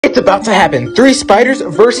It's about to happen. 3 spiders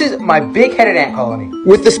versus my big-headed ant colony.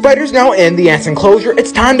 With the spiders now in the ant's enclosure,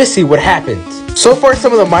 it's time to see what happens. So far,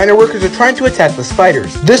 some of the miner workers are trying to attack the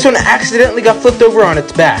spiders. This one accidentally got flipped over on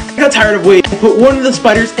its back. I got tired of waiting and put one of the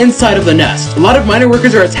spiders inside of the nest. A lot of miner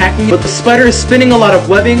workers are attacking it, but the spider is spinning a lot of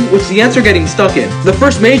webbing, which the ants are getting stuck in. The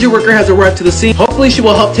first major worker has arrived to the scene. Hopefully she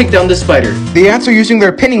will help take down the spider. The ants are using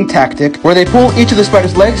their pinning tactic, where they pull each of the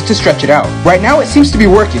spider's legs to stretch it out. Right now, it seems to be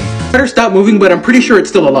working. The spider stopped moving, but I'm pretty sure it's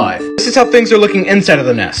still alive. This is how things are looking inside of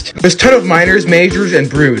the nest. There's a ton of miners, majors, and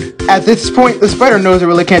brood. At this point, the spider knows it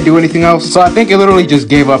really can't do anything else, so I think it literally just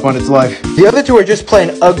gave up on its life. The other 2 are just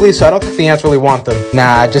plain ugly, so I don't think the ants really want them.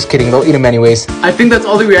 Nah, just kidding, they'll eat them anyways. I think that's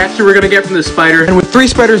all the reaction we're gonna get from the spider. And with 3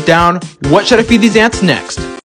 spiders down, what should I feed these ants next?